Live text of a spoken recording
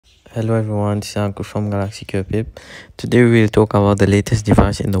Hello everyone, this is Ankush from Galaxy Cupid. Today we will talk about the latest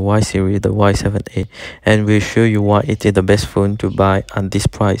device in the Y series, the Y7a, and we'll show you why it is the best phone to buy at this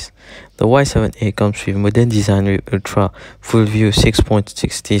price. The Y7a comes with modern design with ultra full view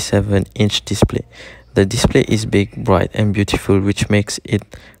 6.67-inch display. The display is big, bright and beautiful, which makes it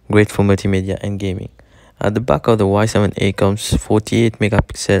great for multimedia and gaming. At the back of the Y7a comes 48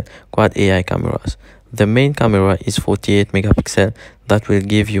 megapixel quad AI cameras. The main camera is 48 megapixel that will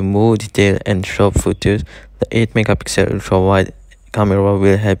give you more detail and sharp photos. The 8 megapixel ultra wide camera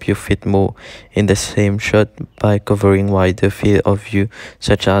will help you fit more in the same shot by covering wider field of view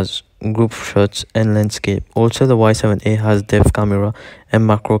such as group shots and landscape. Also, the Y7a has depth camera and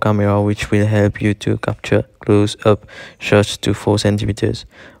macro camera which will help you to capture close-up shots to 4 centimeters.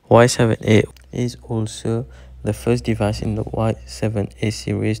 Y7a is also the first device in the Y7a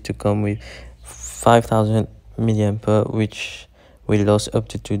series to come with 5000 mAh, which will last up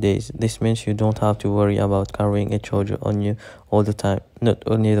to 2 days. This means you don't have to worry about carrying a charger on you all the time. Not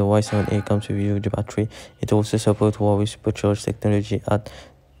only the Y7a comes with a huge battery, it also supports Huawei supercharged technology at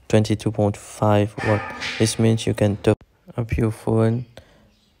 22.5 watt. This means you can top up your phone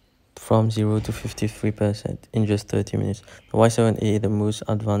from 0 to 53% in just 30 minutes. The Y7a is the most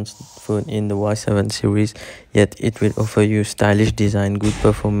advanced phone in the Y7 series, yet it will offer you stylish design, good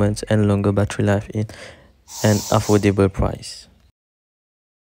performance and longer battery life in an affordable price.